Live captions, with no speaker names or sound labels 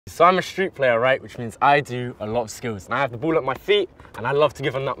So I'm a street player, right? Which means I do a lot of skills. And I have the ball at my feet, and I love to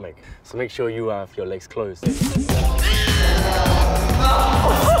give a nutmeg. So make sure you have your legs closed. That's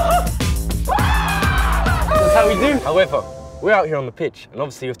how we do. However, we're out here on the pitch, and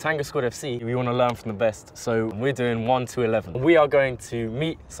obviously with Tango Squad FC, we want to learn from the best. So we're doing 1 to 11. We are going to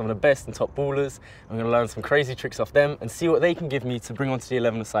meet some of the best and top ballers. I'm going to learn some crazy tricks off them and see what they can give me to bring onto the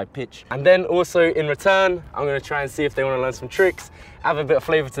 11-a-side pitch. And then also in return, I'm going to try and see if they want to learn some tricks, add a bit of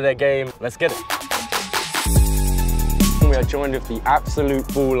flavour to their game. Let's get it. We are joined with the absolute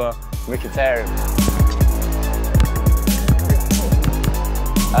baller, Mkhitaryan.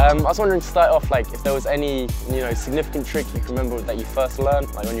 I was wondering to start off, like, if there was any, significant trick you can remember that you first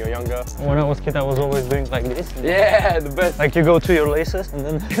learned, like when you were younger. When I was a kid, I was always doing like this. Yeah, the best. Like you go to your laces and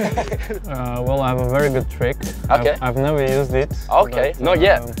then... well, I have a very good trick. Okay. I've never used it. Okay, but, not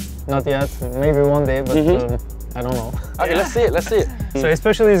yet. Not yet, maybe one day, but I don't know. Okay, let's see it, let's see it. So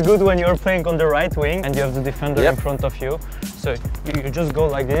especially it's good when you're playing on the right wing and you have the defender in front of you. So you just go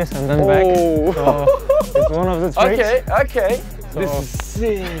like this and then back. So it's one of the tricks. Okay, okay. So, this is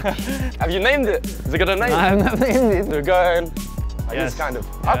sick. Have you named it? Has it got a name? I have not named it. We're going like this kind of.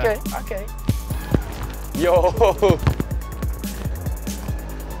 Yeah. Okay, okay. Yo.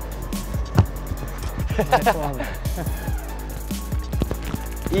 Nice one.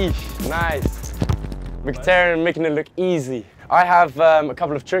 Eesh, nice. Mkhitaryan making it look easy. I have a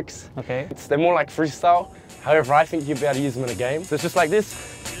couple of tricks. Okay. They're more like freestyle. However, I think you'll be able to use them in a game. So it's just like this.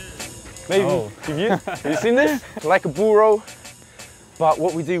 Maybe. Oh. Have you seen this? Like a bull roll. But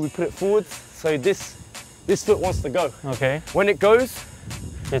what we do, we put it forwards. So this foot wants to go. Okay. When it goes,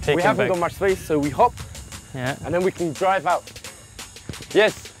 we haven't back. got much space, so we hop. Yeah. And then we can drive out.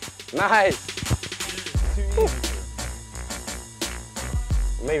 Yes. Nice.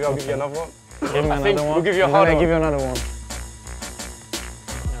 Maybe I'll give you another one. Give me another one. We'll give you a harder one. Give you another one.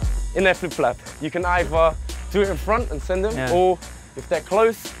 In their flip flap. You can either do it in front and send them, or if they're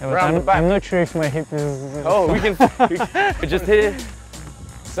close, around the back. I'm not sure if my hip is... Oh, we can just here,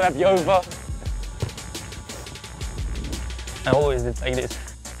 slap you over. I always did like this.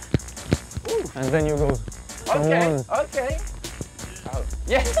 Ooh. And then you go. Okay, okay. Oh,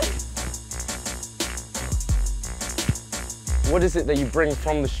 yeah. What is it that you bring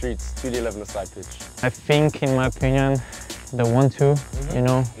from the streets to the 11-a-side pitch? I think, in my opinion, the 1-2, you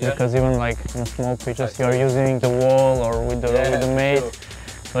know, because even like in small pitches, you're using the wall or with the mate. Sure.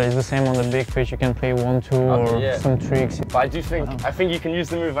 So it's the same on the big pitch. You can play 1-2 or some tricks. But I do think, I think you can use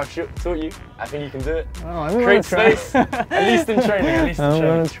the move I've taught you. I think you can do it. Oh, I'm Create space, at least in training. At least in training.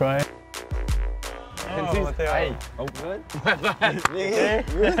 I'm gonna try. Hey. Oh, good. I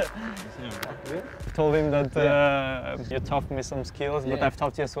told him that you taught me some skills, but I've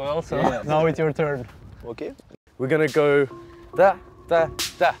taught you as well. So now it's your turn. Okay. We're gonna go da, da,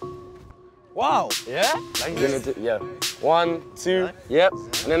 da. Wow. Yeah? Like We're this? gonna do, 1, 2, yep.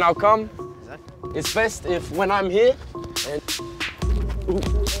 And then I'll come. It's best if when I'm here, and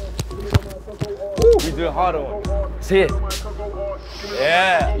we do a harder one. It's here.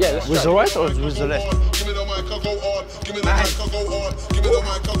 Yeah. Yeah, let's try. With the right or with the left? Give me the mic, I go on. Give me the mic, I go on. Give me the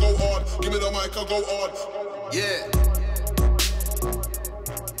mic, I go on. Give me the mic, I go on. Yeah.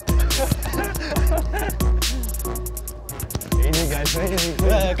 Easy guys, easy.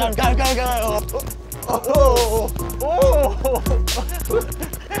 Yeah, come. Oh.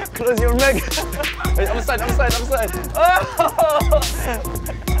 Close your leg. Wait, I'm aside.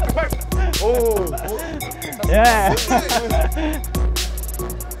 Oh. Yeah.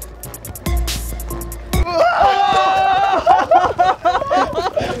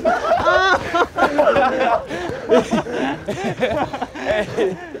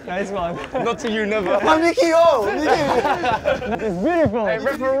 Hey. Nice one. Not to you, never. Oh, Mickey, oh! Mickey. It's beautiful. Hey,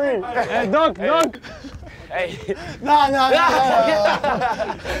 referee. Hey, dog. Hey. No.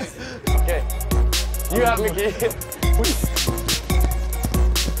 Okay. You have Mickey.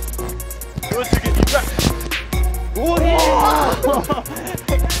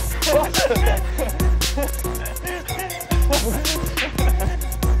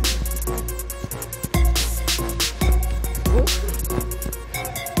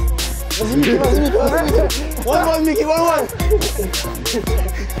 One, Mickey, one.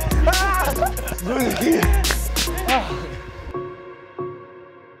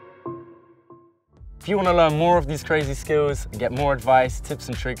 If you want to learn more of these crazy skills and get more advice, tips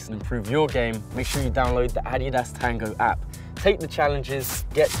and tricks and improve your game, make sure you download the Adidas Tango app. Take the challenges,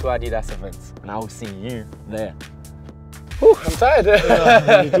 get to Adidas events, and I will see you there. Whew, I'm tired.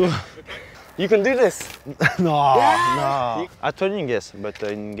 Yeah, me too. You can do this. No. At training, yes, but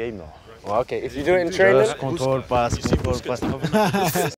in game, no. Well, okay, if you do it in training... Just control pass.